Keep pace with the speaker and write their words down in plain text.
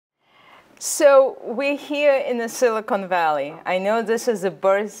So we're here in the Silicon Valley. I know this is the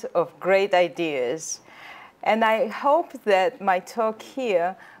birth of great ideas. And I hope that my talk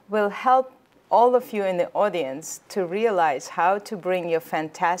here will help all of you in the audience to realize how to bring your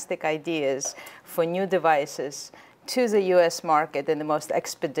fantastic ideas for new devices to the US market in the most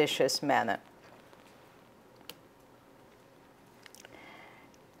expeditious manner.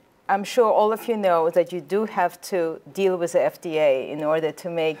 I'm sure all of you know that you do have to deal with the FDA in order to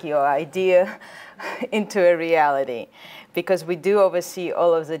make your idea into a reality, because we do oversee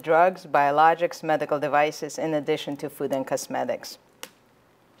all of the drugs, biologics, medical devices, in addition to food and cosmetics.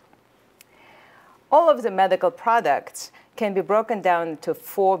 All of the medical products can be broken down into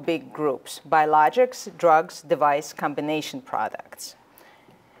 4 big groups: biologics, drugs, device, combination products.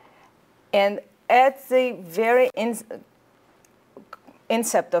 And at the very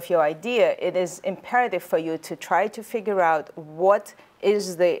incept of your idea, it is imperative for you to try to figure out what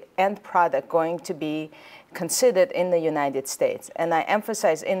is the end product going to be considered in the United States. And I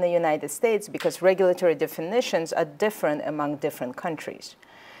emphasize in the United States because regulatory definitions are different among different countries.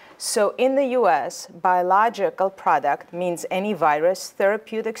 So in the US, biological product means any virus,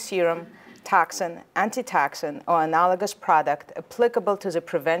 therapeutic serum, toxin, antitoxin, or analogous product applicable to the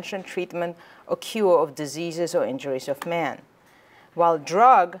prevention, treatment, or cure of diseases or injuries of man. While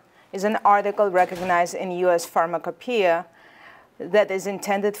drug is an article recognized in US pharmacopoeia that is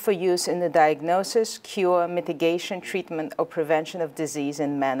intended for use in the diagnosis, cure, mitigation, treatment, or prevention of disease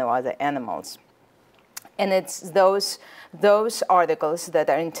in man or other animals. And it's those articles that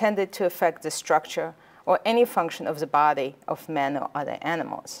are intended to affect the structure or any function of the body of man or other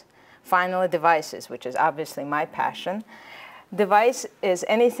animals. Finally, devices, which is obviously my passion. Device is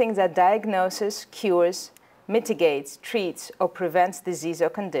anything that diagnoses, cures, mitigates, treats, or prevents disease or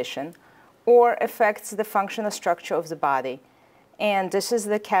condition, or affects the functional structure of the body, and this is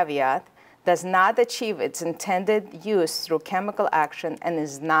the caveat, does not achieve its intended use through chemical action and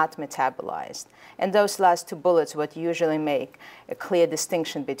is not metabolized. And those last 2 bullets would usually make a clear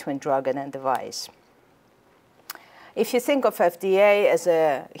distinction between drug and a device. If you think of FDA as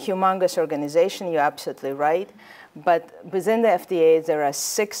a humongous organization, you're absolutely right. But within the FDA, there are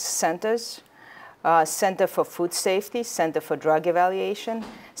 6 centers: Center for Food Safety, Center for Drug Evaluation,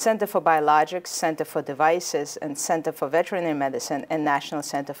 Center for Biologics, Center for Devices, and Center for Veterinary Medicine, and National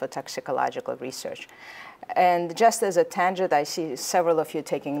Center for Toxicological Research. And just as a tangent, I see several of you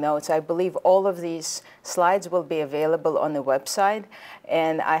taking notes. I believe all of these slides will be available on the website,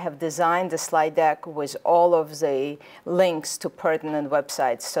 and I have designed the slide deck with all of the links to pertinent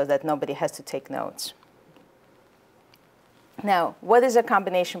websites so that nobody has to take notes. Now, what is a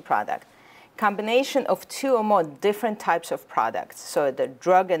combination product? Combination of 2 or more different types of products. So the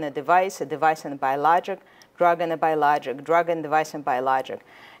drug and a device and a biologic, drug and a biologic, drug and device and biologic.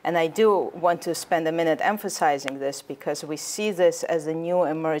 And I do want to spend a minute emphasizing this because we see this as a new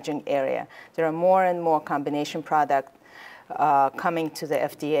emerging area. There are more and more combination products coming to the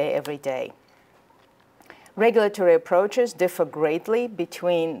FDA every day. Regulatory approaches differ greatly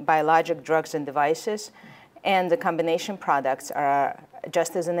between biologic drugs and devices, and the combination products are,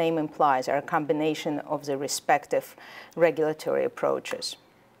 just as the name implies, are a combination of the respective regulatory approaches.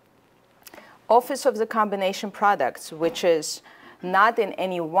 Office of the Combination Products, which is not in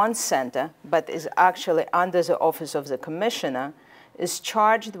any one center, but is actually under the Office of the Commissioner, is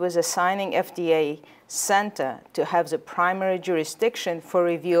charged with assigning FDA center to have the primary jurisdiction for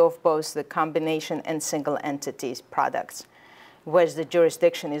review of both the combination and single entities products, where the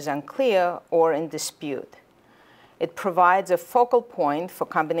jurisdiction is unclear or in dispute. It provides a focal point for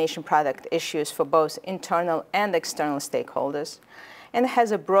combination product issues for both internal and external stakeholders, and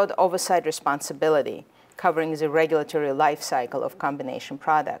has a broad oversight responsibility covering the regulatory life cycle of combination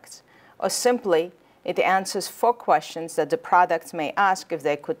products. Or simply, it answers 4 questions that the products may ask if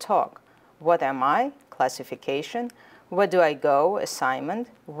they could talk. What am I? Classification. Where do I go? Assignment.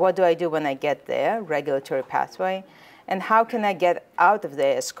 What do I do when I get there? Regulatory pathway. And how can I get out of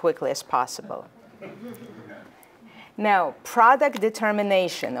there as quickly as possible? Now, product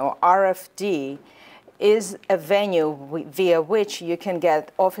determination, or RFD, is a venue via which you can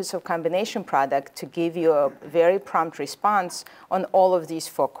get Office of Combination Product to give you a very prompt response on all of these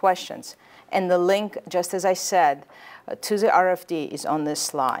 4 questions. And the link, just as I said, to the RFD is on this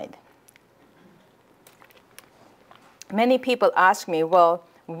slide. Many people ask me, well,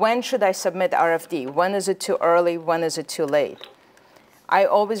 when should I submit RFD? When is it too early? When is it too late? I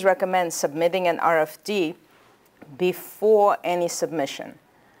always recommend submitting an RFD before any submission.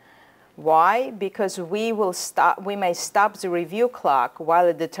 Why? Because we may stop the review clock while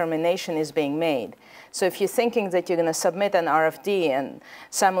a determination is being made. So if you're thinking that you're going to submit an RFD and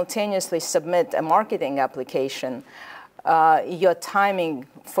simultaneously submit a marketing application, your timing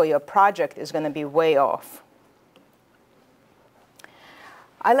for your project is going to be way off.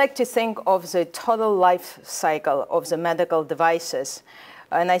 I like to think of the total life cycle of the medical devices.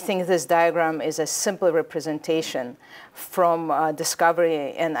 And I think this diagram is a simple representation from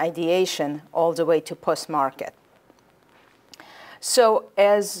discovery and ideation all the way to post-market. So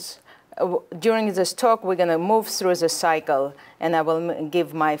during this talk, we're going to move through the cycle, and I will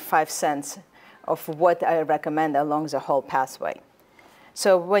give my 5 cents of what I recommend along the whole pathway.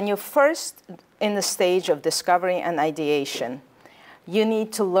 So when you're first in the stage of discovery and ideation, you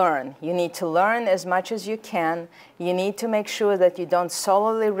need to learn. You need to learn as much as you can. You need to make sure that you don't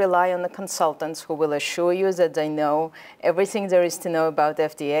solely rely on the consultants who will assure you that they know everything there is to know about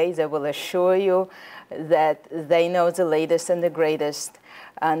FDA. They will assure you that they know the latest and the greatest.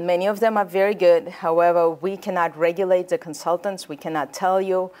 And many of them are very good. However, we cannot regulate the consultants. We cannot tell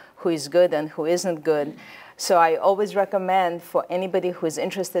you who is good and who isn't good. So I always recommend for anybody who is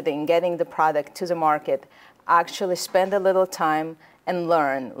interested in getting the product to the market, actually spend a little time and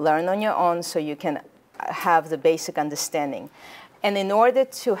learn. Learn on your own so you can have the basic understanding. And in order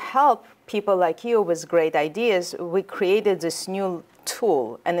to help people like you with great ideas, we created this new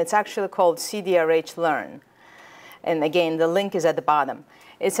tool, and it's actually called CDRH Learn. And again, the link is at the bottom.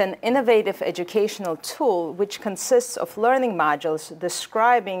 It's an innovative educational tool which consists of learning modules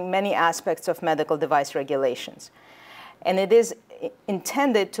describing many aspects of medical device regulations. And it is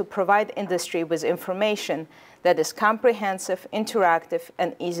intended to provide industry with information that is comprehensive, interactive,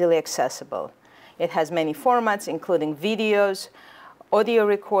 and easily accessible. It has many formats, including videos, audio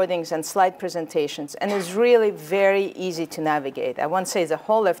recordings, and slide presentations, and is really very easy to navigate. I won't say the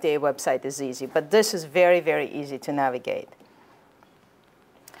whole FDA website is easy, but this is very, very easy to navigate.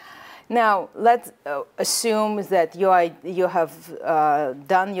 Now, let's assume that you have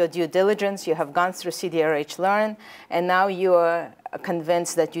done your due diligence, you have gone through CDRH Learn, and now you are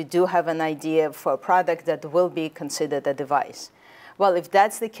convinced that you do have an idea for a product that will be considered a device. Well, if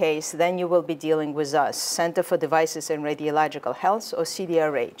that's the case, then you will be dealing with us, Center for Devices and Radiological Health, or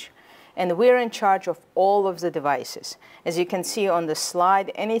CDRH. And we're in charge of all of the devices. As you can see on the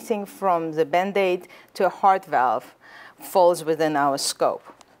slide, anything from the Band-Aid to a heart valve falls within our scope.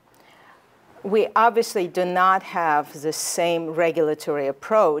 We obviously do not have the same regulatory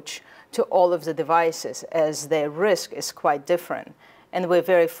approach to all of the devices, as their risk is quite different. And we're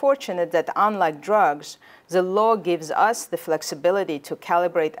very fortunate that, unlike drugs, the law gives us the flexibility to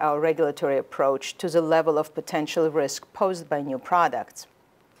calibrate our regulatory approach to the level of potential risk posed by new products.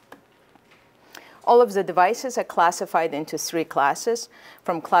 All of the devices are classified into 3 classes,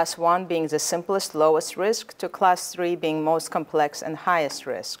 from class 1 being the simplest, lowest risk, to class 3 being most complex and highest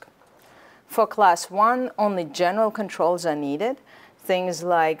risk. For class 1, only general controls are needed, things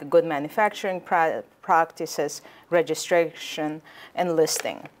like good manufacturing practices, registration, and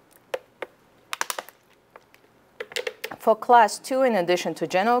listing. For class 2, in addition to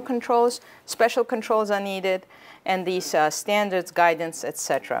general controls, special controls are needed, and these are standards, guidance,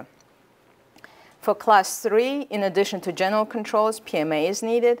 etc. For class 3, in addition to general controls, PMA is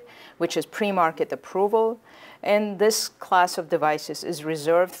needed, which is pre-market approval. And this class of devices is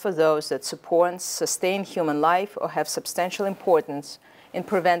reserved for those that support and sustain human life or have substantial importance in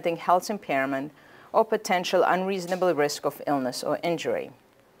preventing health impairment or potential unreasonable risk of illness or injury.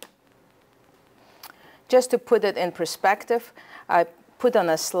 Just to put it in perspective, I put on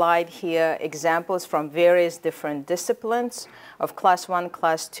a slide here examples from various different disciplines of class 1,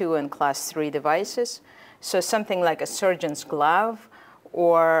 class 2, and class 3 devices. So something like a surgeon's glove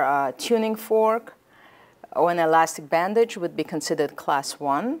or a tuning fork or an elastic bandage would be considered class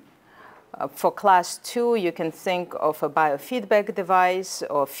 1. For class 2, you can think of a biofeedback device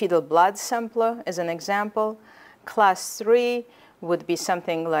or fetal blood sampler as an example. Class 3 would be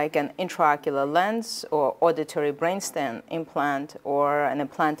something like an intraocular lens or auditory brainstem implant or an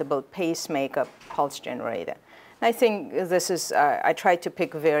implantable pacemaker pulse generator. I think this is, I try to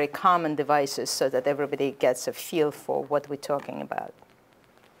pick very common devices so that everybody gets a feel for what we're talking about.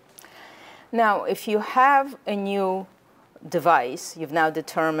 Now, if you have a new device, you've now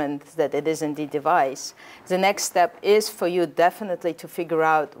determined that it is indeed a device, the next step is for you definitely to figure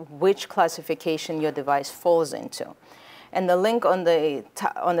out which classification your device falls into. And the link on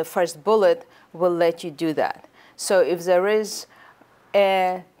the first bullet will let you do that. So if there is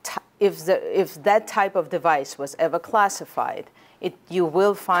if that type of device was ever classified, you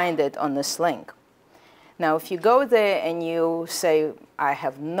will find it on this link. Now, if you go there and you say, I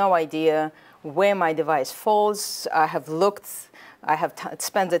have no idea where my device falls, I have looked, I have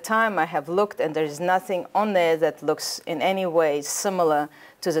spent the time, I have looked, and there's nothing on there that looks in any way similar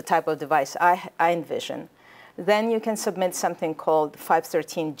to the type of device I envision, then you can submit something called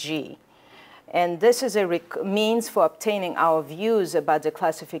 513G. And this is a means for obtaining our views about the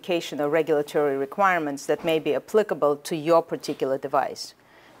classification or regulatory requirements that may be applicable to your particular device.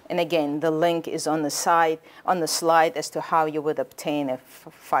 And again, the link is on the slide as to how you would obtain a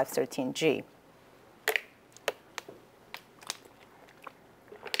 513G.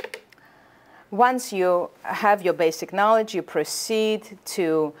 Once you have your basic knowledge, you proceed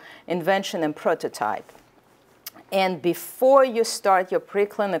to invention and prototype. And before you start your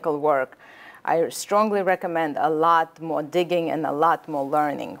preclinical work, I strongly recommend a lot more digging and a lot more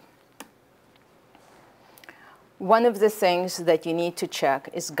learning. One of the things that you need to check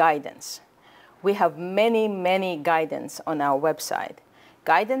is guidance. We have many, many guidance on our website.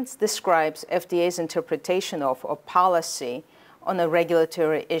 Guidance describes FDA's interpretation of or policy on a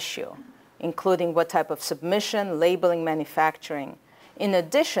regulatory issue, including what type of submission, labeling, manufacturing. In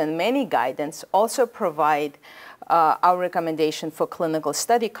addition, many guidance also provide our recommendation for clinical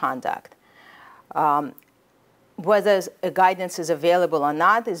study conduct. Whether a guidance is available or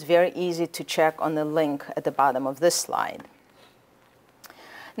not is very easy to check on the link at the bottom of this slide.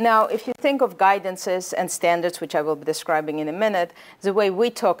 Now, if you think of guidances and standards, which I will be describing in a minute, the way we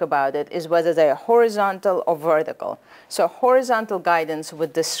talk about it is whether they are horizontal or vertical. So horizontal guidance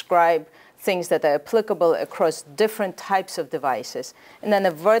would describe things that are applicable across different types of devices. And then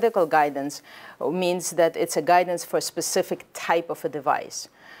a vertical guidance means that it's a guidance for a specific type of a device.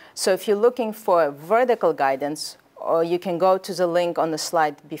 So if you're looking for vertical guidance, or you can go to the link on the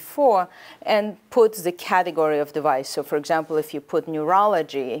slide before and put the category of device. So for example, if you put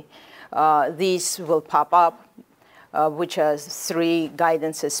neurology, these will pop up, which are 3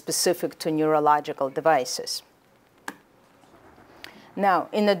 guidances specific to neurological devices. Now,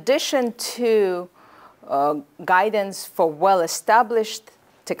 in addition to guidance for well-established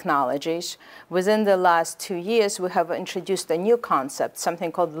technologies, within the last 2 years, we have introduced a new concept,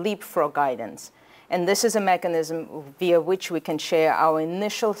 something called leapfrog guidance. And this is a mechanism via which we can share our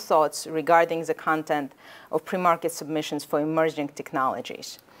initial thoughts regarding the content of pre-market submissions for emerging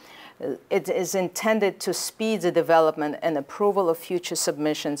technologies. It is intended to speed the development and approval of future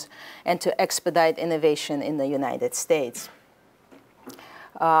submissions and to expedite innovation in the United States.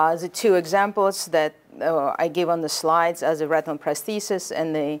 The 2 examples that I give on the slides are the retinal prosthesis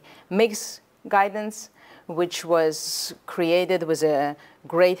and the MIGS guidance, which was created with a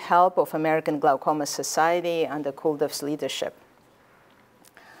great help of American Glaucoma Society under Kuldov's leadership.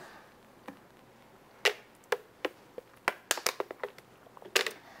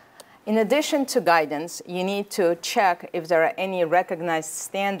 In addition to guidance, you need to check if there are any recognized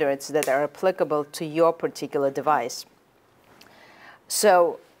standards that are applicable to your particular device.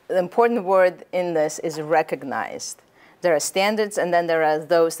 So the important word in this is recognized. There are standards, and then there are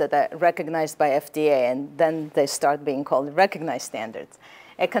those that are recognized by FDA, and then they start being called recognized standards.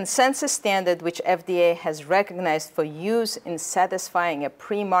 A consensus standard which FDA has recognized for use in satisfying a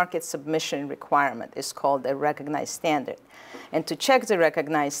pre-market submission requirement is called a recognized standard. And to check the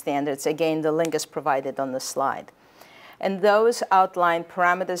recognized standards, again, the link is provided on the slide. And those outline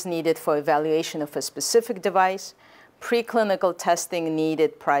parameters needed for evaluation of a specific device, preclinical testing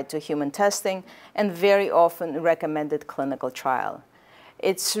needed prior to human testing, and very often recommended clinical trial.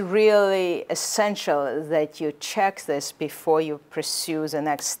 It's really essential that you check this before you pursue the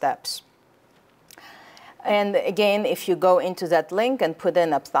next steps. And again, if you go into that link and put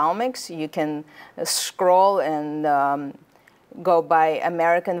in ophthalmics, you can scroll and go by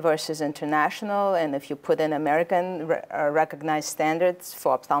American versus international. And if you put in American recognized standards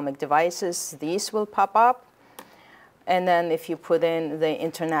for ophthalmic devices, these will pop up. And then if you put in the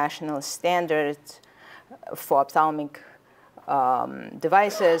international standards for ophthalmic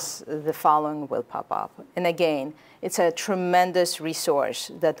devices, the following will pop up. And again, it's a tremendous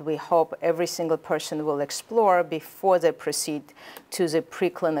resource that we hope every single person will explore before they proceed to the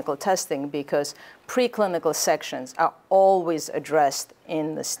preclinical testing, because preclinical sections are always addressed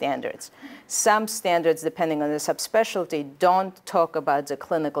in the standards. Some standards, depending on the subspecialty, don't talk about the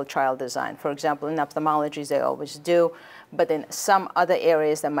clinical trial design. For example, in ophthalmology, they always do, but in some other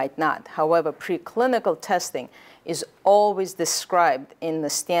areas, they might not. However, preclinical testing is always described in the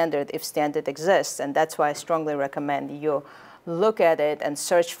standard if standard exists, and that's why I strongly recommend you look at it and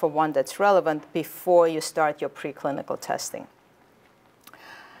search for one that's relevant before you start your preclinical testing.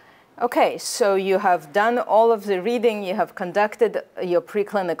 Okay, so you have done all of the reading, you have conducted your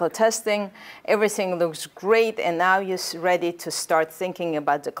preclinical testing, everything looks great, and now you're ready to start thinking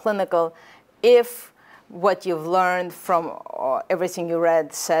about the clinical if what you've learned from everything you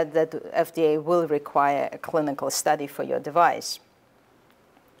read said that the FDA will require a clinical study for your device.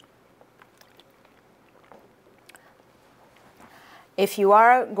 If you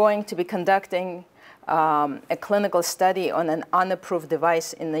are going to be conducting a clinical study on an unapproved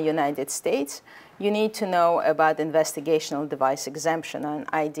device in the United States, you need to know about investigational device exemption, or an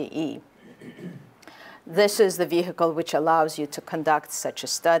IDE. This is the vehicle which allows you to conduct such a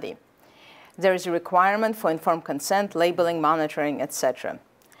study. There is a requirement for informed consent, labeling, monitoring, etc.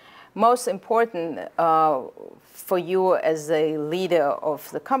 Most important for you as a leader of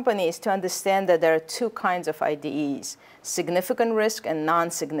the company is to understand that there are two kinds of IDEs, significant risk and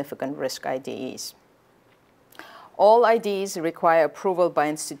non-significant risk IDEs. All IDEs require approval by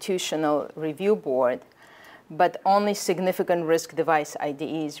institutional review board, but only significant risk device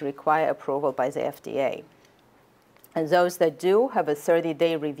IDEs require approval by the FDA. And those that do have a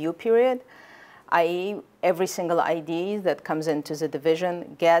 30-day review period, i.e. every single IDE that comes into the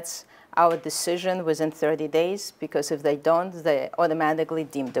division gets our decision within 30 days, because if they don't, they're automatically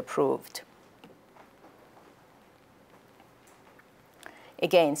deemed approved.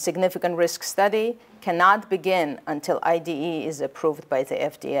 Again, significant risk study cannot begin until IDE is approved by the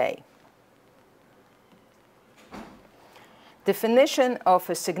FDA. Definition of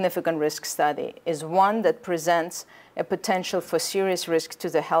a significant risk study is one that presents a potential for serious risk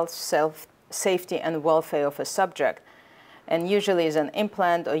to the health, safety, and welfare of a subject, and usually is an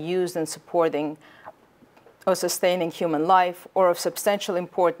implant or used in supporting or sustaining human life, or of substantial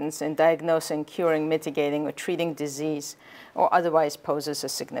importance in diagnosing, curing, mitigating, or treating disease, or otherwise poses a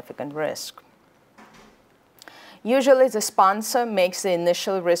significant risk. Usually the sponsor makes the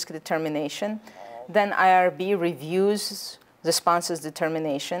initial risk determination, then IRB reviews the sponsor's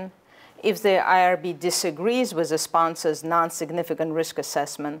determination. If the IRB disagrees with the sponsor's non-significant risk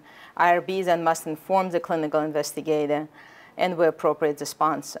assessment, IRB then must inform the clinical investigator and, where appropriate, the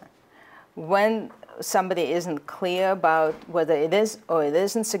sponsor. When somebody isn't clear about whether it is or it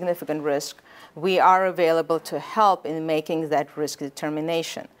isn't significant risk, we are available to help in making that risk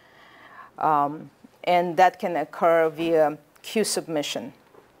determination. And that can occur via Q submission.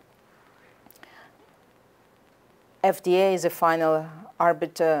 FDA is a final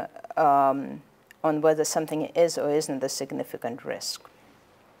arbiter on whether something is or isn't a significant risk.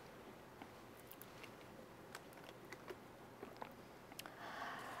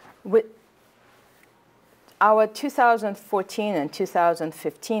 With our 2014 and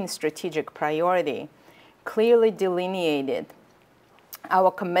 2015 strategic priority clearly delineated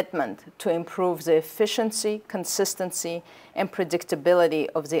our commitment to improve the efficiency, consistency, and predictability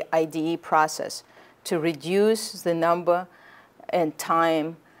of the IDE process, to reduce the number and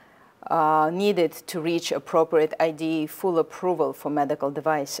time needed to reach appropriate IDE full approval for medical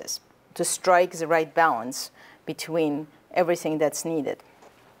devices, to strike the right balance between everything that's needed.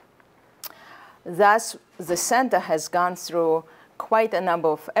 Thus, the center has gone through quite a number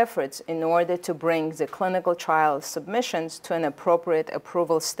of efforts in order to bring the clinical trial submissions to an appropriate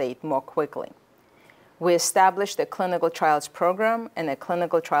approval state more quickly. We established a clinical trials program and a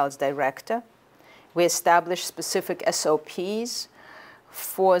clinical trials director. We established specific SOPs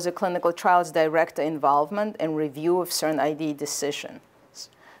for the clinical trials director involvement and review of certain IDE decisions.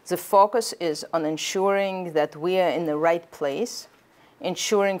 The focus is on ensuring that we are in the right place,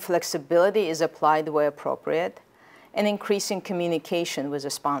 ensuring flexibility is applied where appropriate, and increasing communication with the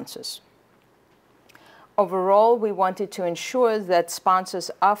sponsors. Overall, we wanted to ensure that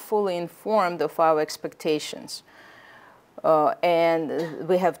sponsors are fully informed of our expectations. And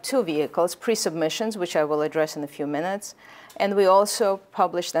we have two vehicles, pre-submissions, which I will address in a few minutes, and we also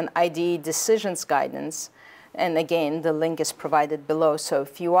published an IDE decisions guidance. And again, the link is provided below. So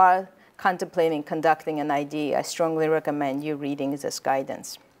if you are contemplating conducting an IDE, I strongly recommend you reading this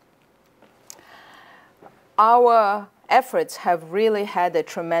guidance. Our efforts have really had a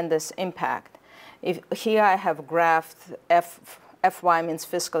tremendous impact. Here I have graphed FY means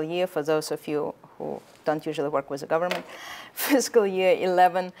fiscal year, for those of you who don't usually work with the government, fiscal year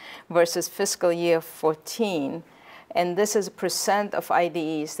 11 versus fiscal year 14. And this is percent of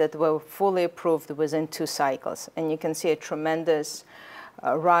IDEs that were fully approved within 2 cycles. And you can see a tremendous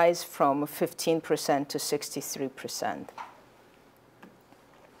rise from 15% to 63%.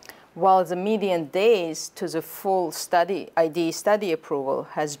 While the median days to the full IDE study approval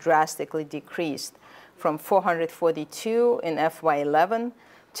has drastically decreased from 442 in FY11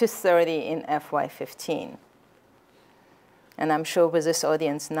 to 30 in FY15. And I'm sure with this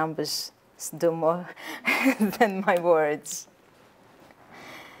audience, numbers do more than my words.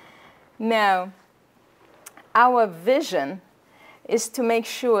 Now, our vision is to make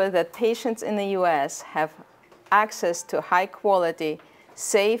sure that patients in the US have access to high quality,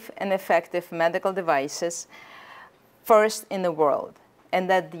 safe and effective medical devices first in the world, and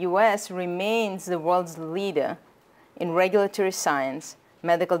that the US remains the world's leader in regulatory science,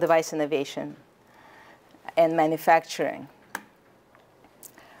 medical device innovation, and manufacturing.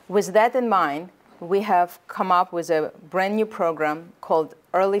 With that in mind, we have come up with a brand new program called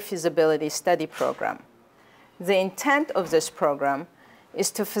Early Feasibility Study Program. The intent of this program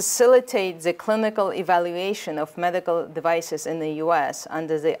is to facilitate the clinical evaluation of medical devices in the US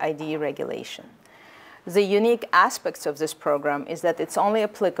under the IDE regulation. The unique aspects of this program is that it's only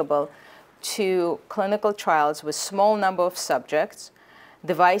applicable to clinical trials with small number of subjects,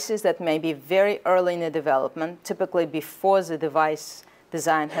 devices that may be very early in the development, typically before the device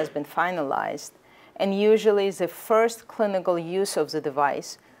design has been finalized, and usually the first clinical use of the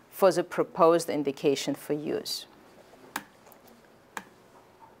device for the proposed indication for use.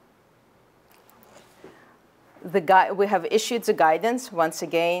 We have issued the guidance. Once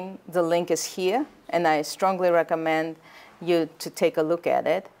again, the link is here, and I strongly recommend you to take a look at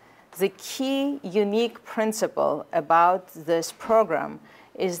it. The key unique principle about this program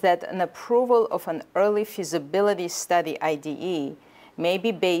is that an approval of an early feasibility study IDE may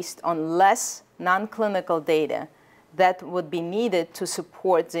be based on less non-clinical data that would be needed to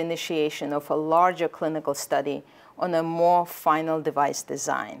support the initiation of a larger clinical study on a more final device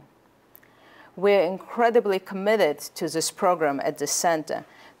design. We're incredibly committed to this program at the center,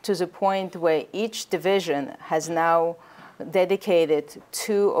 to the point where each division has now dedicated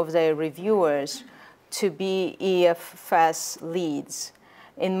 2 of their reviewers to be EFS leads.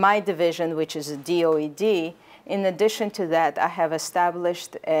 In my division, which is a DOED, in addition to that, I have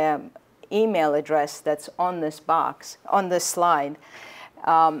established an email address that's on this box, on this slide,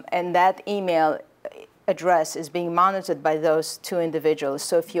 and that email address is being monitored by those 2 individuals.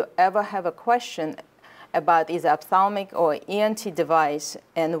 So if you ever have a question about either ophthalmic or ENT device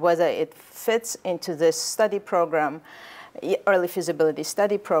and whether it fits into this study program, early feasibility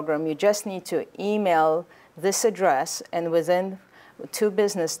study program, you just need to email this address, and within 2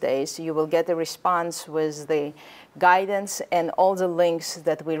 business days, you will get a response with the guidance and all the links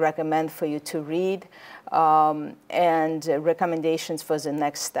that we recommend for you to read and recommendations for the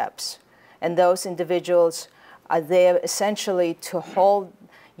next steps. And those individuals are there essentially to hold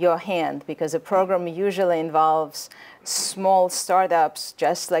your hand, because the program usually involves small startups,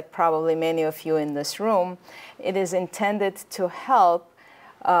 just like probably many of you in this room. It is intended to help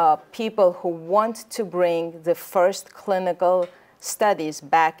people who want to bring the first clinical studies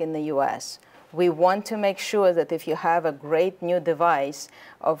back in the US. We want to make sure that if you have a great new device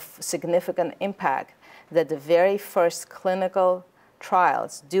of significant impact, that the very first clinical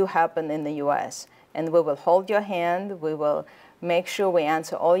trials do happen in the US. And we will hold your hand. We will make sure we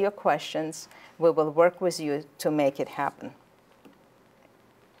answer all your questions. We will work with you to make it happen.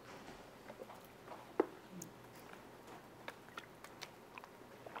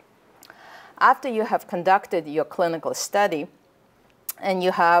 After you have conducted your clinical study, and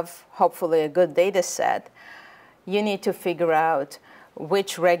you have hopefully a good data set, you need to figure out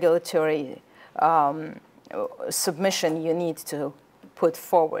which regulatory submission you need to put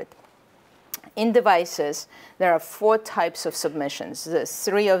forward. In devices, there are 4 types of submissions. The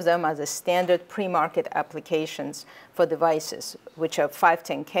 3 of them are the standard pre-market applications for devices, which are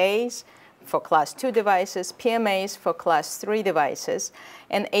 510Ks for Class 2 devices, PMAs for Class 3 devices,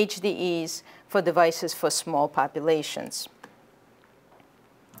 and HDEs for devices for small populations.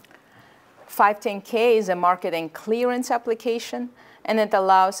 510K is a marketing clearance application, and it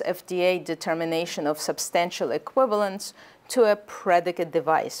allows FDA determination of substantial equivalence to a predicate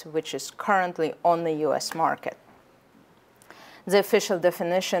device, which is currently on the US market. The official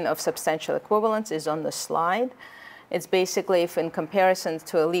definition of substantial equivalence is on the slide. It's basically if in comparison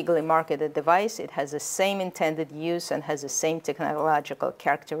to a legally marketed device, it has the same intended use and has the same technological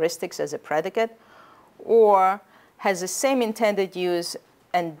characteristics as a predicate, or has the same intended use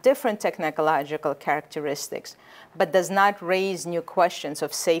and different technological characteristics, but does not raise new questions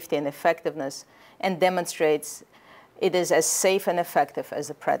of safety and effectiveness and demonstrates it is as safe and effective as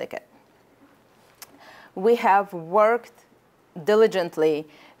a predicate. We have worked diligently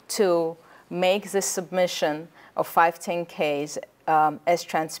to make the submission of 510Ks as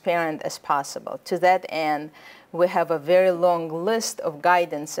transparent as possible. To that end, we have a very long list of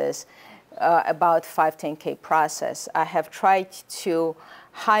guidances about 510K process. I have tried to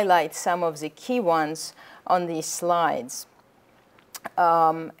highlight some of the key ones on these slides.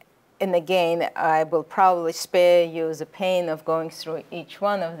 And again, I will probably spare you the pain of going through each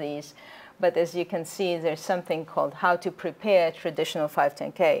one of these. But as you can see, there's something called how to prepare a traditional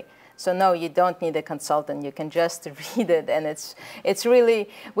 510K. So no, you don't need a consultant. You can just read it. And it's really,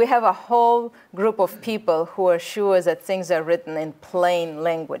 we have a whole group of people who are sure that things are written in plain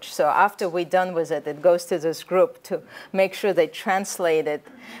language. So after we're done with it, it goes to this group to make sure they translate it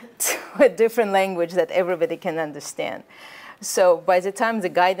to a different language that everybody can understand. So by the time the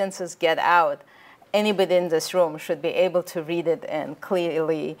guidances get out, anybody in this room should be able to read it and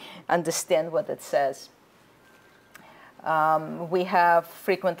clearly understand what it says. We have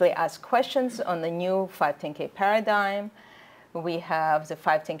frequently asked questions on the new 510K paradigm. We have the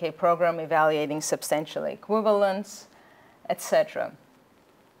 510K program evaluating substantial equivalence, etc.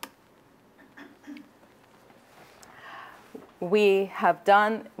 We have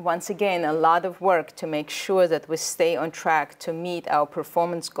done, once again, a lot of work to make sure that we stay on track to meet our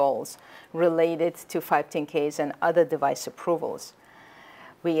performance goals related to 510Ks and other device approvals.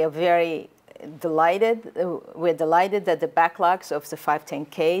 We are very delighted. We're delighted that the backlogs of the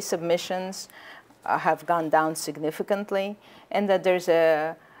 510K submissions have gone down significantly, and that there's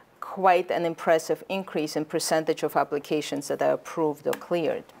quite an impressive increase in percentage of applications that are approved or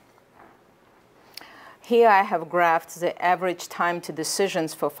cleared. Here I have graphed the average time to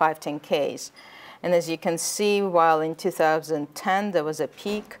decisions for 510Ks. And as you can see, while in 2010 there was a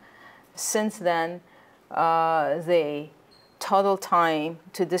peak, since then the total time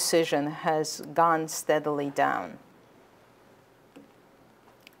to decision has gone steadily down.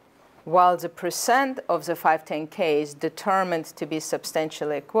 While the percent of the 510Ks determined to be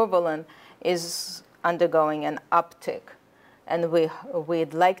substantially equivalent is undergoing an uptick. And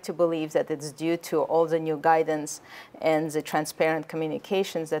we'd like to believe that it's due to all the new guidance and the transparent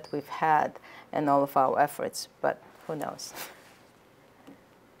communications that we've had and all of our efforts, but who knows?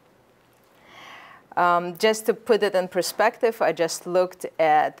 Just to put it in perspective, I just looked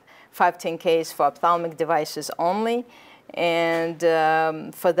at 510Ks for ophthalmic devices only. And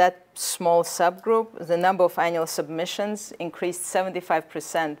for that small subgroup, the number of annual submissions increased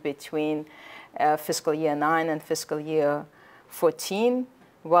 75% between fiscal year 9 and fiscal year 14,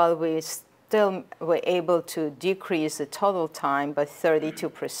 while we still were able to decrease the total time by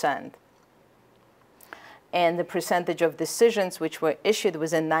 32%. And the percentage of decisions which were issued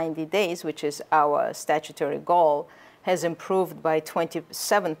within 90 days, which is our statutory goal, has improved by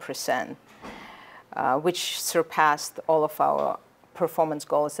 27%, which surpassed all of our performance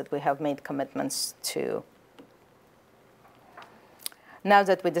goals that we have made commitments to. Now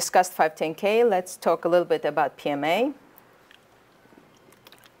that we discussed 510K, let's talk a little bit about PMA.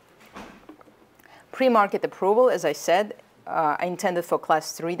 Pre-market approval, as I said, intended for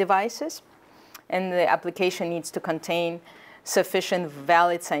Class 3 devices. And the application needs to contain sufficient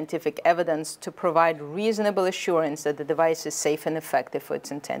valid scientific evidence to provide reasonable assurance that the device is safe and effective for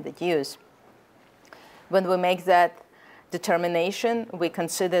its intended use. When we make that determination, we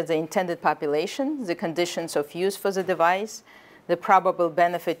consider the intended population, the conditions of use for the device, the probable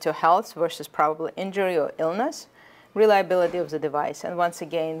benefit to health versus probable injury or illness, reliability of the device. And once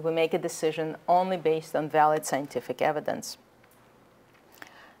again, we make a decision only based on valid scientific evidence.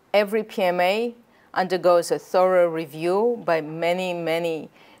 Every PMA undergoes a thorough review by many, many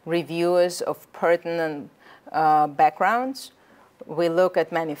reviewers of pertinent backgrounds. We look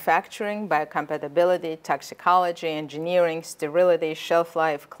at manufacturing, biocompatibility, toxicology, engineering, sterility, shelf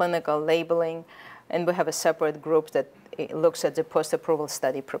life, clinical labeling, and we have a separate group that looks at the post-approval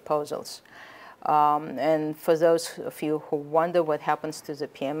study proposals. And for those of you who wonder what happens to the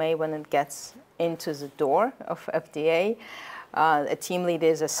PMA when it gets into the door of FDA, a team leader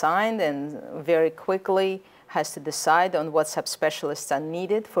is assigned and very quickly has to decide on what subspecialists are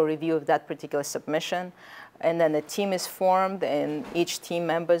needed for review of that particular submission. And then a team is formed, and each team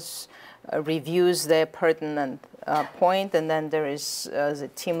members reviews their pertinent point, and then there is the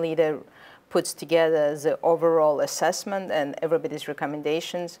team leader puts together the overall assessment and everybody's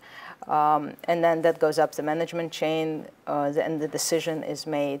recommendations. And then that goes up the management chain, and the decision is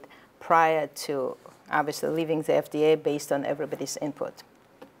made prior to obviously leaving the FDA based on everybody's input.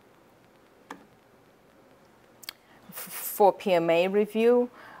 For PMA review,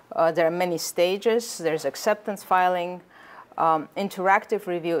 there are many stages. There's acceptance filing. Interactive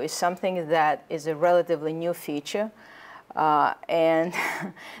review is something that is a relatively new feature, and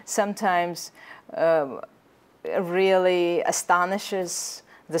sometimes really astonishes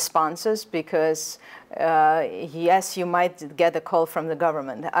the sponsors, because yes, you might get a call from the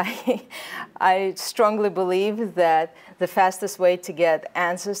government. I strongly believe that the fastest way to get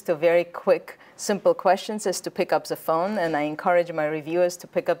answers to very quick, simple questions is to pick up the phone, and I encourage my reviewers to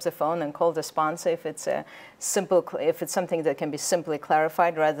pick up the phone and call the sponsor if it's something that can be simply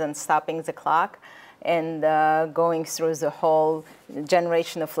clarified rather than stopping the clock and going through the whole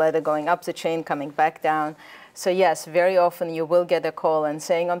generation of letter, going up the chain, coming back down. So yes, very often you will get a call and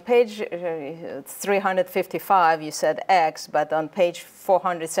saying on page 355 you said X, but on page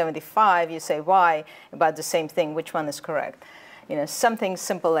 475 you say Y about the same thing. Which one is correct? You know, something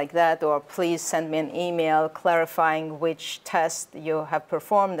simple like that, or please send me an email clarifying which test you have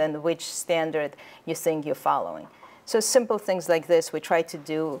performed and which standard you think you're following. So simple things like this we try to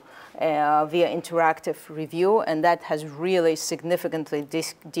do via interactive review, and that has really significantly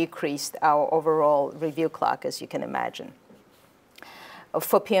decreased our overall review clock, as you can imagine.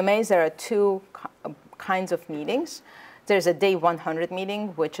 For PMAs, there are two kinds of meetings. There's a day 100 meeting,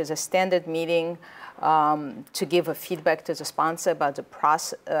 which is a standard meeting to give a feedback to the sponsor about the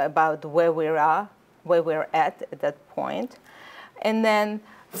process, about where we're at that point. And then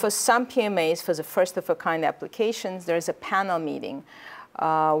for some PMAs, for the first-of-a-kind applications, there's a panel meeting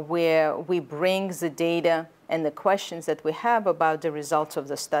where we bring the data and the questions that we have about the results of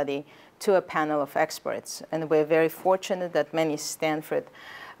the study to a panel of experts. And we're very fortunate that many Stanford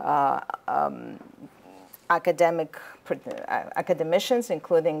academicians,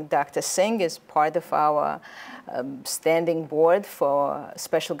 including Dr. Singh, is part of our standing board for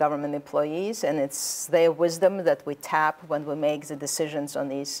special government employees, and it's their wisdom that we tap when we make the decisions on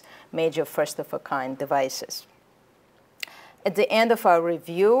these major first-of-a-kind devices. At the end of our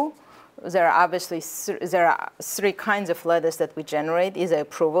review, there are obviously there are three kinds of letters that we generate: either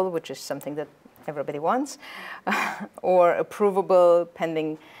approval, which is something that everybody wants, or approvable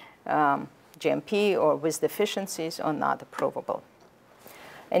pending GMP, or with deficiencies, or not approvable.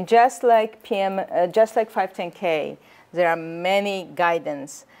 And just like 510K, there are many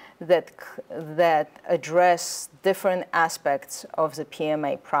guidance that address different aspects of the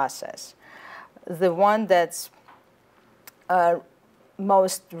PMA process. The one that's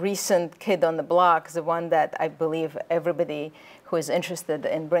most recent kid on the block, the one that I believe everybody who is interested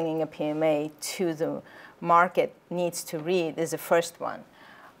in bringing a PMA to the market needs to read, is the first one.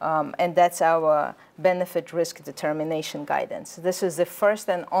 And that's our benefit risk determination guidance. This is the first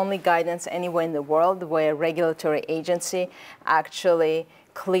and only guidance anywhere in the world where a regulatory agency actually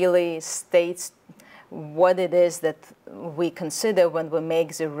clearly states what it is that we consider when we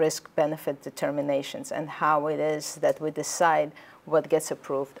make the risk-benefit determinations, and how it is that we decide what gets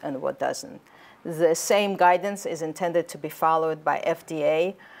approved and what doesn't. The same guidance is intended to be followed by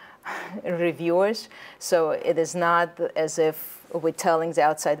FDA reviewers, so it is not as if we're telling the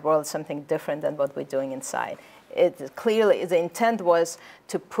outside world something different than what we're doing inside. It clearly, the intent was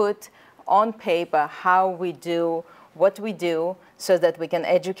to put on paper how we do what we do, so that we can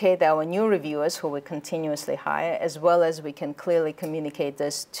educate our new reviewers who we continuously hire, as well as we can clearly communicate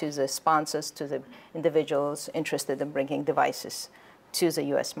this to the sponsors, to the individuals interested in bringing devices to the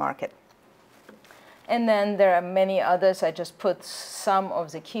US market. And then there are many others. I just put some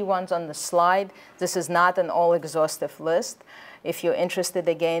of the key ones on the slide. This is not an all-exhaustive list. If you're interested,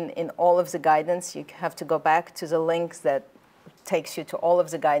 again, in all of the guidance, you have to go back to the links that takes you to all of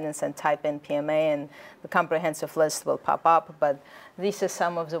the guidance and type in PMA, and the comprehensive list will pop up. But these are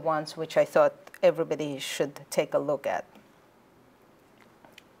some of the ones which I thought everybody should take a look at.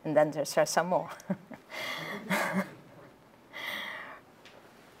 And then there are some more.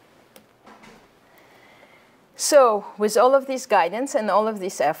 So with all of these guidance and all of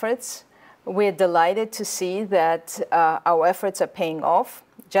these efforts, we're delighted to see that our efforts are paying off.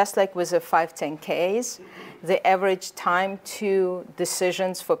 Just like with the 510Ks, the average time to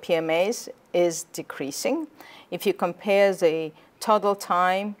decisions for PMAs is decreasing. If you compare the total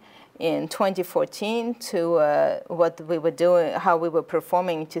time in 2014 to what we were doing, how we were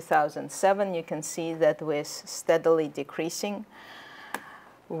performing in 2007, you can see that we're steadily decreasing,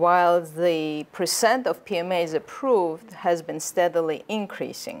 while the percent of PMAs approved has been steadily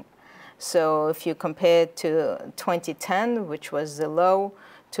increasing. So if you compare to 2010, which was the low,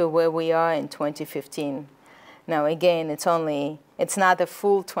 to where we are in 2015. Now again, it's not a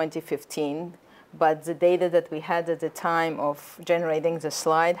full 2015, but the data that we had at the time of generating the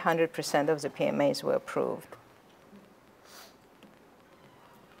slide, 100% of the PMAs were approved.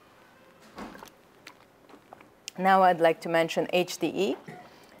 Now I'd like to mention HDE.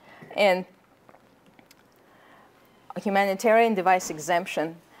 And humanitarian device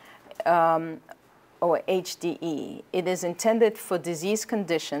exemption or HDE. It is intended for disease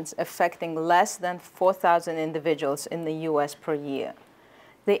conditions affecting less than 4,000 individuals in the US per year.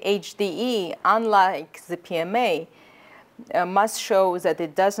 The HDE, unlike the PMA, must show that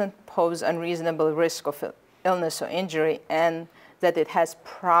it doesn't pose unreasonable risk of illness or injury and that it has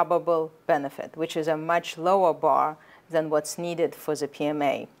probable benefit, which is a much lower bar than what's needed for the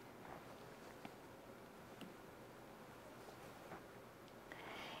PMA.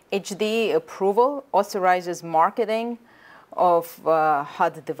 HDE approval authorizes marketing of a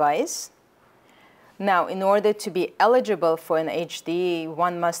HUD device. Now, in order to be eligible for an HDE,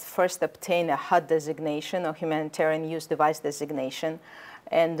 one must first obtain a HUD designation or humanitarian use device designation.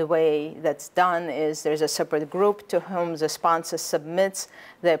 And the way that's done is there's a separate group to whom the sponsor submits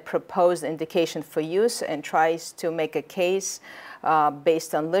the proposed indication for use and tries to make a case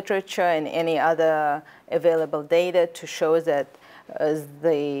based on literature and any other available data to show that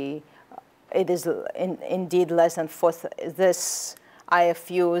it is indeed less than this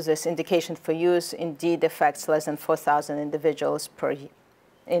IFU, this indication for use, indeed affects less than 4,000 individuals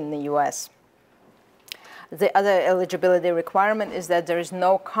in the US. The other eligibility requirement is that there is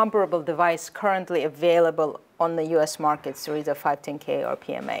no comparable device currently available on the US market through either 510K or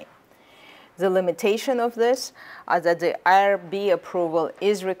PMA. The limitation of this is that the IRB approval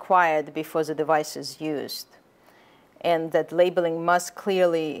is required before the device is used, and that labeling must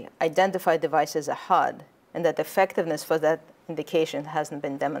clearly identify device as a HUD, and that effectiveness for that indication hasn't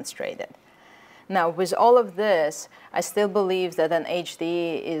been demonstrated. Now, with all of this, I still believe that an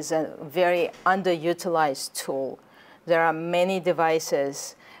HDE is a very underutilized tool. There are many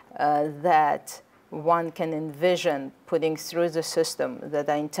devices that one can envision putting through the system that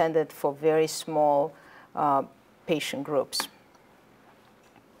are intended for very small patient groups.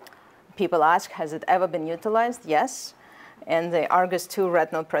 People ask, has it ever been utilized? Yes. And the Argus 2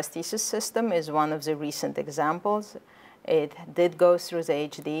 retinal prosthesis system is one of the recent examples. It did go through the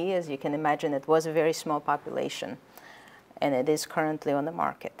HDE. As you can imagine, it was a very small population, and it is currently on the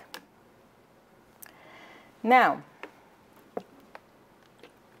market. Now,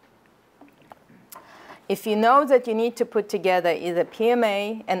 if you know that you need to put together either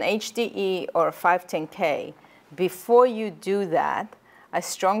PMA, an HDE, or a 510K, before you do that, I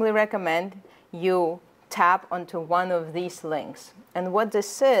strongly recommend you tap onto one of these links. And what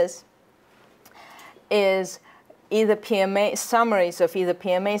this is either PMA, summaries of either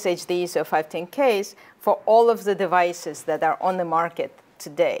PMAs, HDEs, or 510Ks for all of the devices that are on the market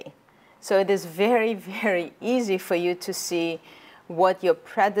today. So it is very, very easy for you to see what your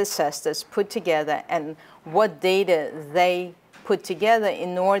predecessors put together and what data they put together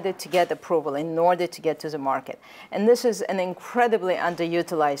in order to get approval, in order to get to the market. And this is an incredibly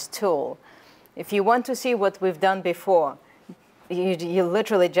underutilized tool. If you want to see what we've done before, you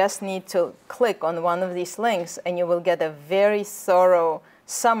literally just need to click on one of these links and you will get a very thorough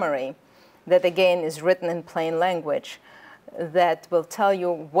summary that, again, is written in plain language that will tell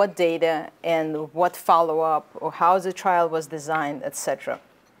you what data and what follow-up or how the trial was designed, etc.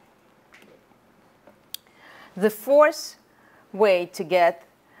 The fourth way to get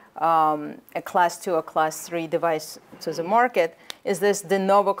a Class 2 or Class 3 device to the market is this de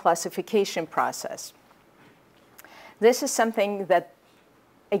novo classification process. This is something that,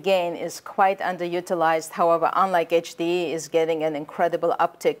 again, is quite underutilized. However, unlike HDE, is getting an incredible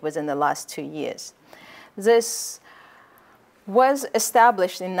uptick within the last 2 years. This was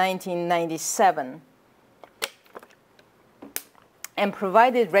established in 1997 and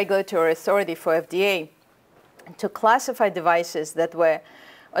provided regulatory authority for FDA to classify devices that were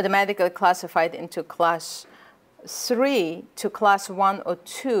automatically classified into Class 3 to Class 1 or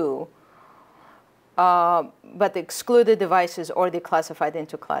 2, but excluded devices already classified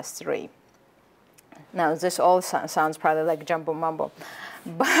into Class 3. Now, this all sounds probably like jumbo mumbo,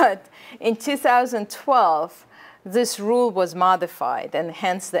 but in 2012, this rule was modified, and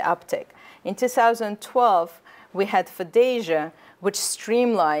hence the uptick. In 2012, we had FDASIA, which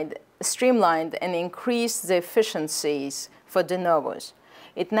streamlined and increased the efficiencies for de novos.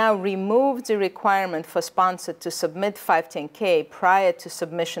 It now removed the requirement for sponsor to submit 510K prior to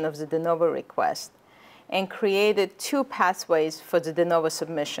submission of the de novo request and created two pathways for the de novo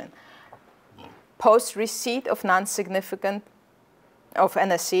submission: post-receipt of non-significant, of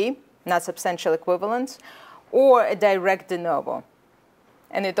NSE, not substantial equivalence, or a direct de novo.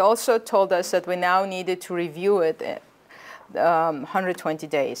 And it also told us that we now needed to review it 120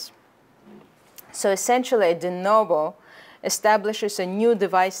 days. So essentially, a de novo establishes a new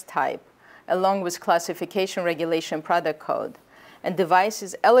device type along with classification regulation product code. And device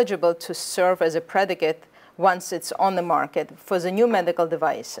is eligible to serve as a predicate once it's on the market for the new medical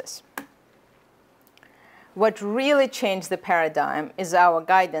devices. What really changed the paradigm is our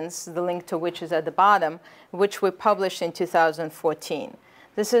guidance, the link to which is at the bottom, which we published in 2014.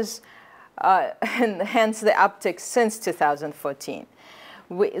 This is, and hence the uptick since 2014.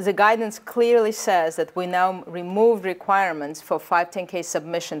 The guidance clearly says that we now removed requirements for 510(k)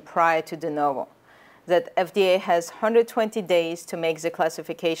 submission prior to de novo, that FDA has 120 days to make the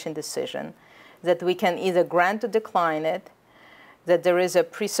classification decision, that we can either grant or decline it, that there is a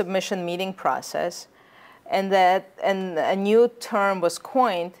pre-submission meeting process, and that a new term was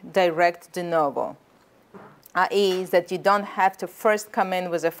coined, direct de novo, i.e. that you don't have to first come in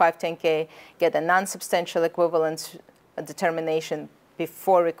with a 510(k), get a non-substantial equivalence determination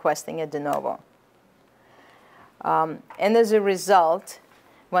before requesting a de novo. And as a result,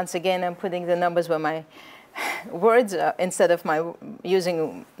 once again, I'm putting the numbers where my words are, instead of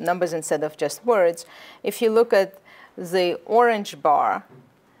using numbers instead of just words. If you look at the orange bar,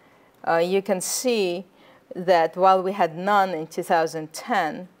 you can see that while we had none in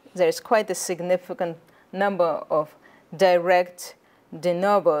 2010, there's quite a significant number of direct de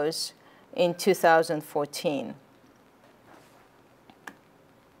novos in 2014.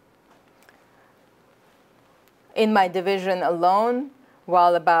 In my division alone,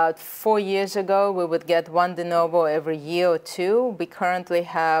 while about 4 years ago we would get 1 de novo every year or two, we currently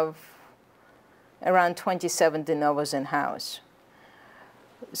have around 27 de novos in-house.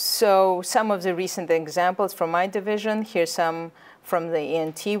 So some of the recent examples from my division, here's some from the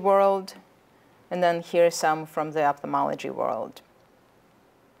ENT world, and then here's some from the ophthalmology world.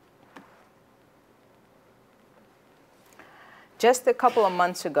 Just a couple of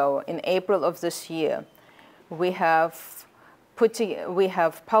months ago, in April of this year, we have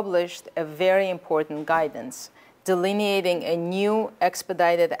published a very important guidance delineating a new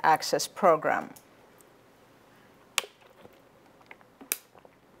expedited access program.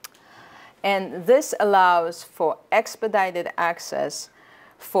 And this allows for expedited access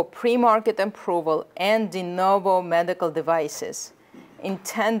for pre-market approval and de novo medical devices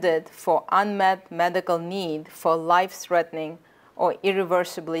intended for unmet medical need for life-threatening or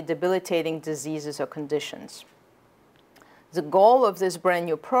irreversibly debilitating diseases or conditions. The goal of this brand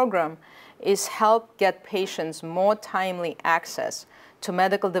new program is help get patients more timely access to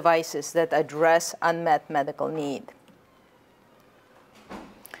medical devices that address unmet medical need.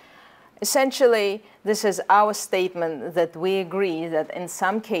 Essentially, this is our statement that we agree that in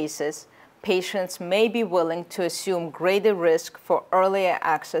some cases, patients may be willing to assume greater risk for earlier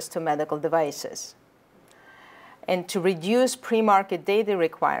access to medical devices, and to reduce pre-market data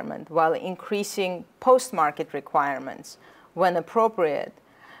requirement while increasing post-market requirements when appropriate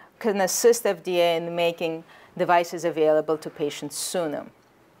can assist FDA in making devices available to patients sooner.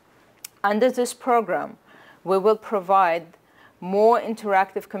 Under this program, we will provide more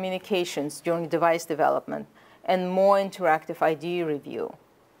interactive communications during device development and more interactive ID review.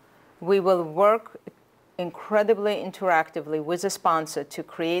 We will work incredibly interactively with the sponsor to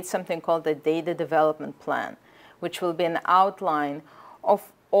create something called the data development plan, which will be an outline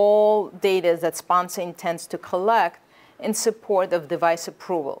of all data that sponsor intends to collect in support of device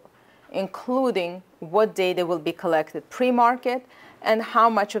approval, including what data will be collected pre-market and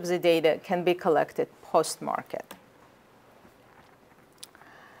how much of the data can be collected post-market.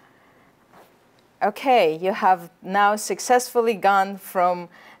 Okay, you have now successfully gone from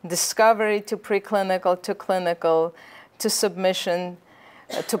discovery to preclinical to clinical to submission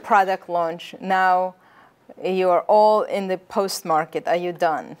to product launch. Now you are all in the post-market. Are you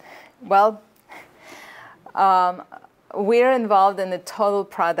done? Well, we're involved in the total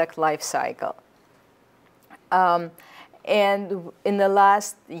product life cycle. And in the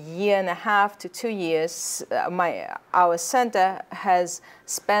last year and a half to 2 years, our center has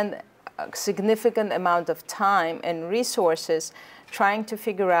spent a significant amount of time and resources trying to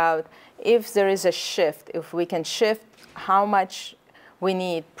figure out if there is a shift, if we can shift how much we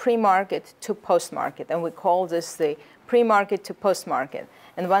need pre-market to post-market. And we call this the pre-market to post-market.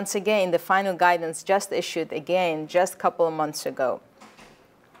 And once again, the final guidance just issued again just a couple of months ago.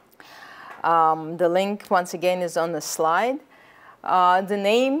 The link, once again, is on the slide. The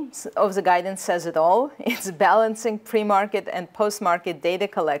name of the guidance says it all. It's balancing pre-market and post-market data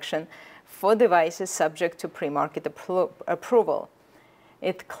collection for devices subject to pre-market approval.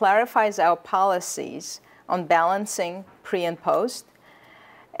 It clarifies our policies on balancing pre and post,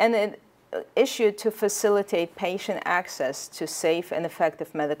 and it issued to facilitate patient access to safe and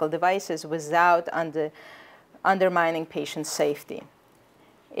effective medical devices without undermining patient safety.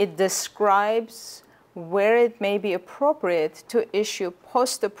 It describes where it may be appropriate to issue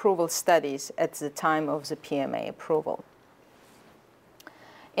post-approval studies at the time of the PMA approval.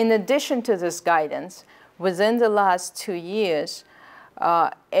 In addition to this guidance, within the last 2 years,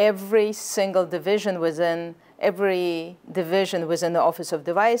 every single division within the Office of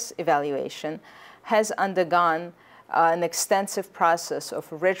Device Evaluation has undergone an extensive process of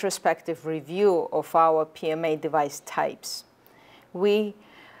retrospective review of our PMA device types.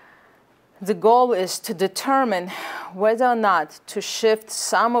 The goal is to determine whether or not to shift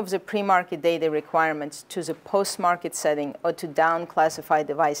some of the pre-market data requirements to the post-market setting or to down-classify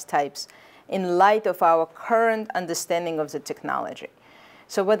device types in light of our current understanding of the technology.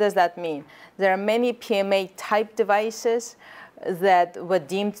 So what does that mean? There are many PMA type devices that were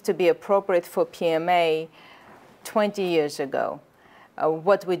deemed to be appropriate for PMA 20 years ago.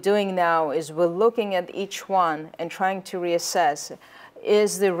 What we're doing now is we're looking at each one and trying to reassess,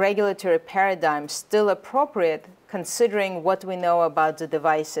 is the regulatory paradigm still appropriate considering what we know about the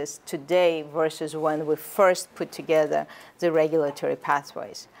devices today versus when we first put together the regulatory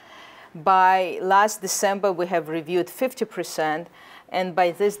pathways. By last December, we have reviewed 50%, and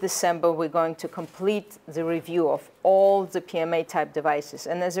by this December, we're going to complete the review of all the PMA type devices.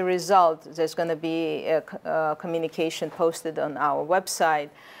 And as a result, there's going to be a communication posted on our website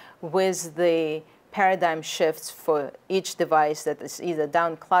with the paradigm shifts for each device that is either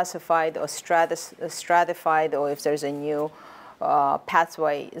down classified or stratified, or if there's a new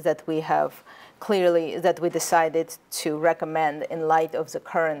pathway that we have that we decided to recommend in light of the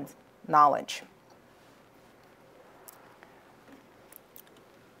current knowledge.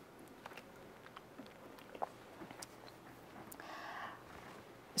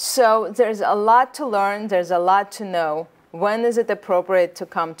 So there's a lot to learn, there's a lot to know. When is it appropriate to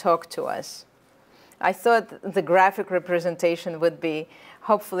come talk to us? I thought the graphic representation would be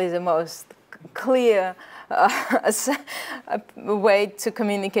hopefully the most clear way to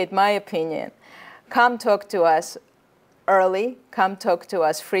communicate my opinion. Come talk to us early, come talk to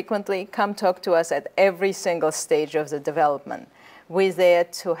us frequently, come talk to us at every single stage of the development. We're there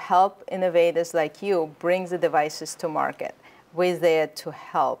to help innovators like you bring the devices to market. We're there to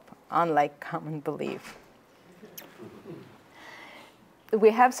help, unlike common belief. We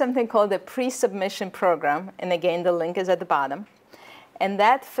have something called a pre-submission program, and again, the link is at the bottom. And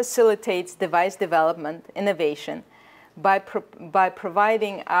that facilitates device development, innovation, by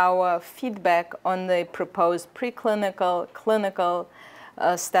providing our feedback on the proposed preclinical, clinical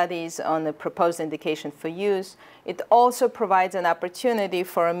studies on the proposed indication for use. It also provides an opportunity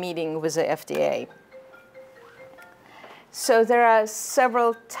for a meeting with the FDA. So there are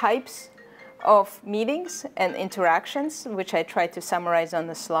several types of meetings and interactions, which I tried to summarize on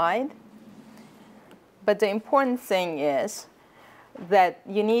the slide. But the important thing is that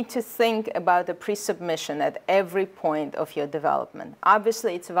you need to think about the pre-submission at every point of your development.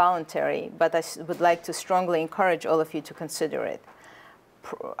 Obviously, it's voluntary, but I would like to strongly encourage all of you to consider it.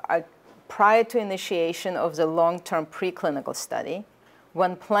 Prior to initiation of the long-term preclinical study,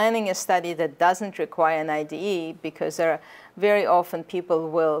 when planning a study that doesn't require an IDE, because there are very often people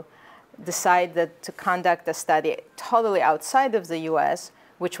will decide that to conduct a study totally outside of the US,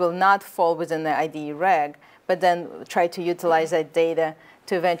 which will not fall within the IDE reg, but then try to utilize that data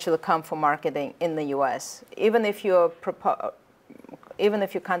to eventually come for marketing in the US. Even if you're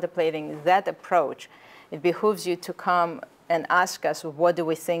contemplating that approach, it behooves you to come and ask us, what do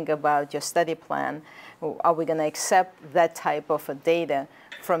we think about your study plan? Are we going to accept that type of data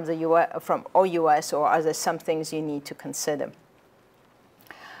from the OUS, or are there some things you need to consider?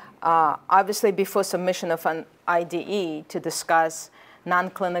 Obviously, before submission of an IDE, to discuss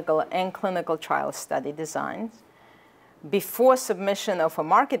non-clinical and clinical trial study designs. Before submission of a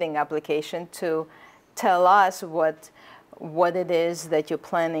marketing application, to tell us what it is that you're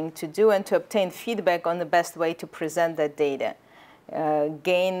planning to do, and to obtain feedback on the best way to present that data.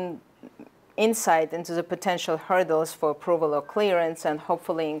 Gain insight into the potential hurdles for approval or clearance, and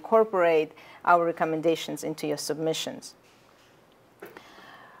hopefully incorporate our recommendations into your submissions.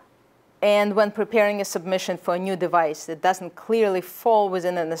 And when preparing a submission for a new device that doesn't clearly fall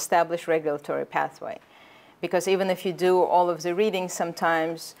within an established regulatory pathway. Because even if you do all of the reading,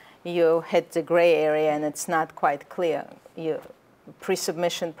 sometimes you hit the gray area and it's not quite clear. Your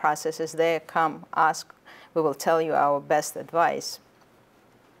pre-submission process is there. Come, ask. We will tell you our best advice.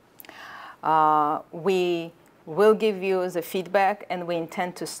 We will give you the feedback, and we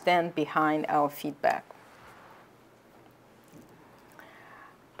intend to stand behind our feedback.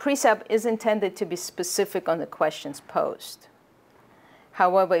 Pre-sub is intended to be specific on the questions posed.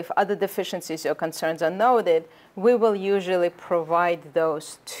 However, if other deficiencies or concerns are noted, we will usually provide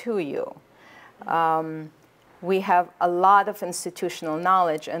those to you. We have a lot of institutional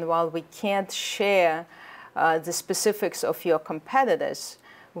knowledge, and while we can't share the specifics of your competitors,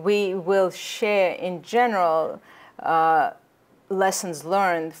 we will share in general lessons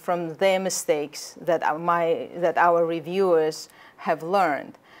learned from their mistakes that our reviewers have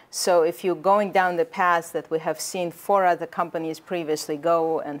learned. So if you're going down the path that we have seen 4 other companies previously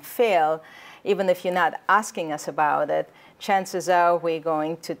go and fail, even if you're not asking us about it, chances are we're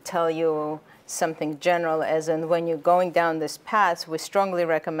going to tell you something general, as in when you're going down this path, we strongly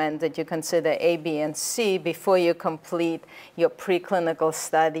recommend that you consider A, B, and C before you complete your preclinical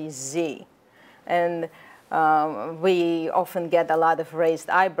study Z. And we often get a lot of raised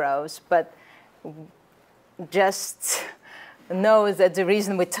eyebrows, but just know that the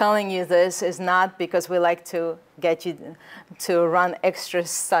reason we're telling you this is not because we like to get you to run extra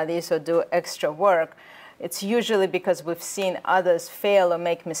studies or do extra work. It's usually because we've seen others fail or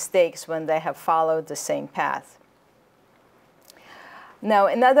make mistakes when they have followed the same path. Now,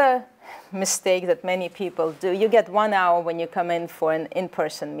 another mistake that many people do, you get 1 hour when you come in for an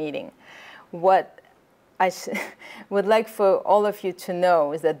in-person meeting. What I would like for all of you to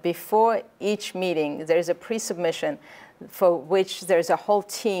know is that before each meeting, there's a pre-submission for which there's a whole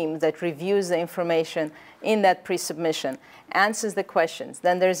team that reviews the information in that pre-submission, answers the questions.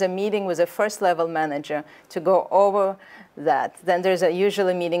 Then there's a meeting with a first-level manager to go over that. Then there's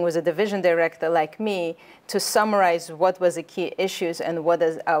usually a meeting with a division director like me to summarize what was the key issues and what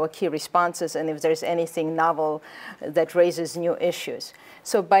is our key responses, and if there's anything novel that raises new issues.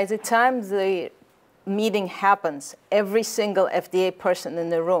 So by the time the meeting happens, every single FDA person in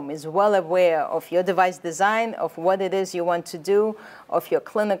the room is well aware of your device design, of what it is you want to do, of your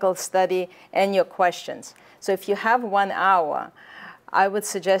clinical study, and your questions. So if you have 1 hour, I would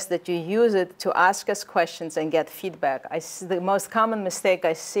suggest that you use it to ask us questions and get feedback. The most common mistake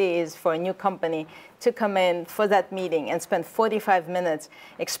I see is for a new company to come in for that meeting and spend 45 minutes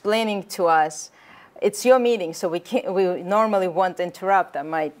explaining to us, it's your meeting, so we normally won't interrupt. I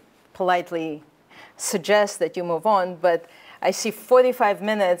might politely suggest that you move on, but I see 45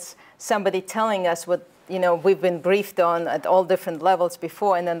 minutes somebody telling us what we've been briefed on at all different levels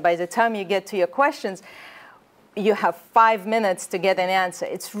before, and then by the time you get to your questions, you have 5 minutes to get an answer.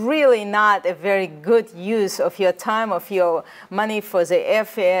 It's really not a very good use of your time, of your money for the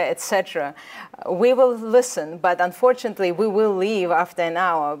airfare, etc. We will listen, but unfortunately, we will leave after an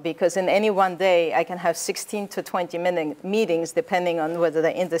hour, because in any one day, I can have 16 to 20-minute meetings, depending on whether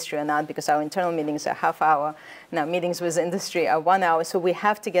the industry or not, because our internal meetings are half hour. Now, meetings with industry are 1 hour, so we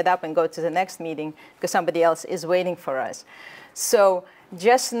have to get up and go to the next meeting because somebody else is waiting for us. So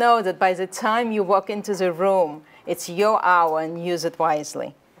just know that by the time you walk into the room, it's your hour, and use it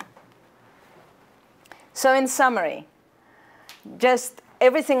wisely. So in summary, just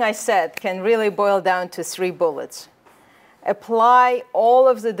everything I said can really boil down to 3 bullets. Apply all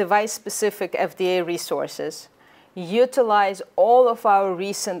of the device-specific FDA resources. Utilize all of our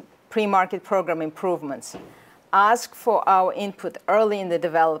recent pre-market program improvements. Ask for our input early in the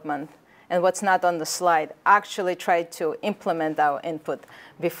development. And what's not on the slide, actually try to implement our input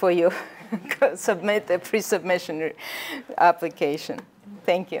before you submit a pre-submission application.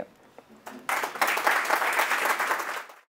 Thank you.